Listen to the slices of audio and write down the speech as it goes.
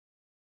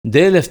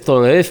דלף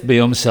טורף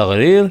ביום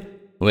סעריר,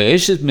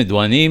 ואשת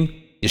מדואנים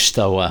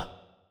ישתווה.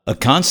 A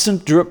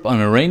constant drip on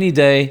a rainy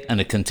day and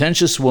a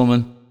contentious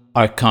woman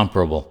are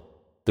comparable.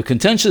 The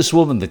contentious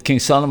woman that King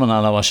Solomon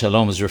alav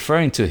shalom is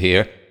referring to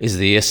here is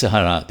the Yetzer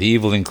Hara, the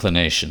evil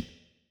inclination.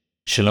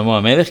 Shlomo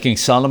HaMelech, King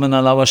Solomon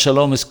alav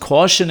shalom, is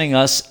cautioning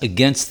us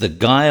against the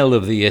guile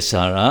of the Yetzer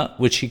Hara,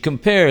 which he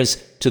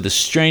compares to the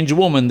strange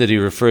woman that he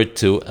referred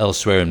to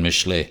elsewhere in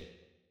Mishlei.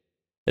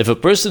 If a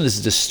person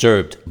is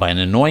disturbed by an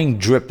annoying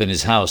drip in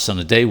his house on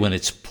a day when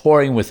it's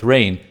pouring with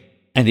rain,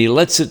 and he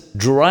lets it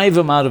drive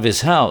him out of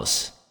his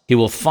house, he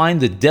will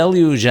find the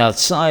deluge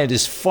outside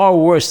is far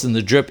worse than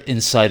the drip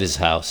inside his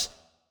house.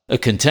 A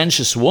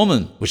contentious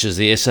woman, which is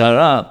the Yetzer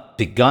Hara,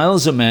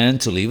 beguiles a man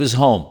to leave his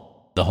home.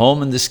 The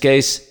home in this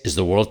case is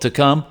the world to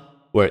come,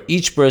 where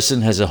each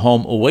person has a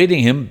home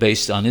awaiting him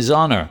based on his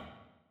honor.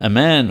 A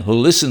man who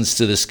listens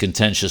to this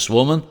contentious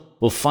woman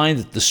will find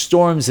that the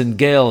storms and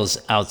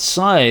gales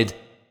outside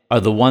are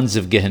the ones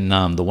of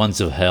Gehenna, the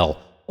ones of hell.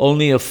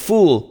 Only a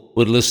fool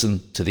would listen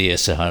to the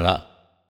Yetzer Hara.